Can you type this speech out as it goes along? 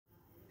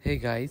Hey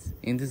guys,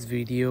 in this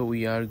video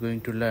we are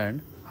going to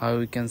learn how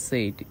you can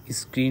set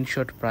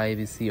screenshot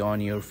privacy on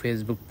your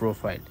Facebook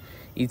profile.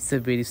 It's a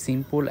very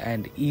simple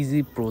and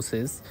easy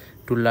process.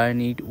 To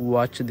learn it,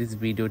 watch this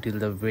video till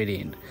the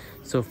very end.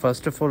 So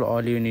first of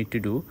all you need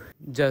to do,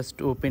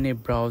 just open a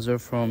browser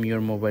from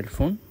your mobile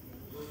phone.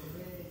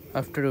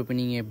 After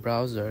opening a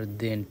browser,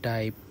 then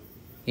type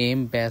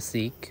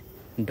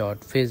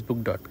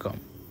mbasic.facebook.com.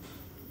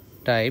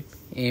 Type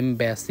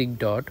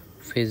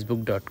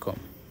mbasic.facebook.com.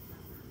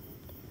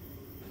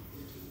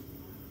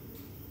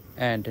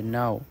 And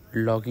now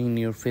log in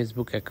your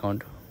Facebook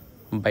account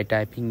by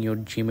typing your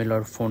Gmail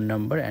or phone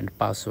number and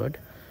password,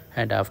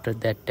 and after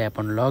that tap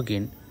on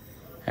login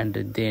and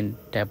then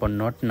tap on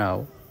not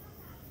now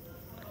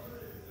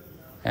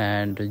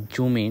and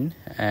zoom in,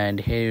 and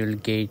here you will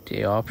get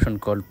a option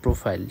called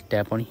profile.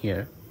 Tap on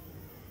here,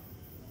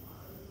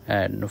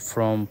 and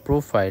from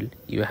profile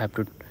you have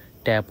to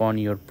tap on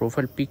your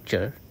profile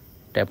picture.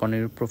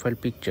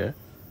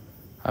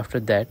 After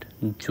that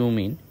zoom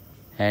in,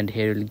 and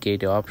here you will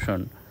get an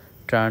option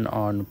turn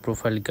on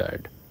profile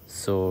guard.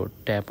 So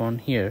tap on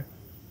here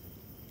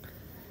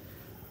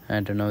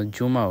and now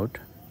zoom out,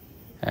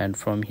 and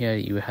from here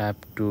you have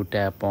to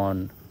tap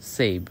on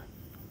save,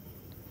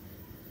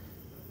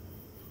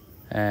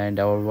 and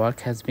our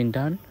work has been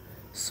done.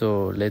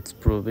 So let's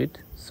prove it.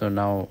 So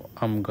now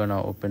I'm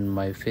gonna open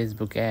my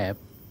Facebook app,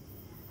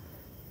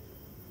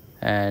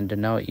 and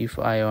now if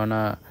I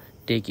wanna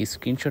take a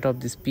screenshot of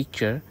this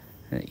picture,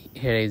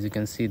 here as you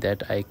can see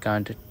that I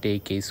can't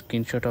take a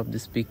screenshot of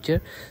this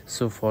picture.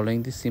 So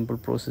following this simple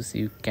process,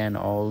 you can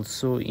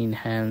also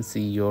enhance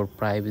your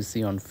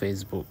privacy on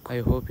Facebook.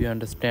 I hope you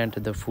understand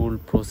the full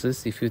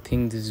process. If you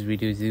think this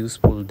video is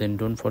useful, then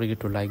don't forget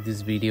to like this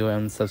video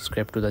and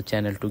subscribe to the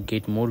channel to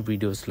get more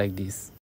videos like this.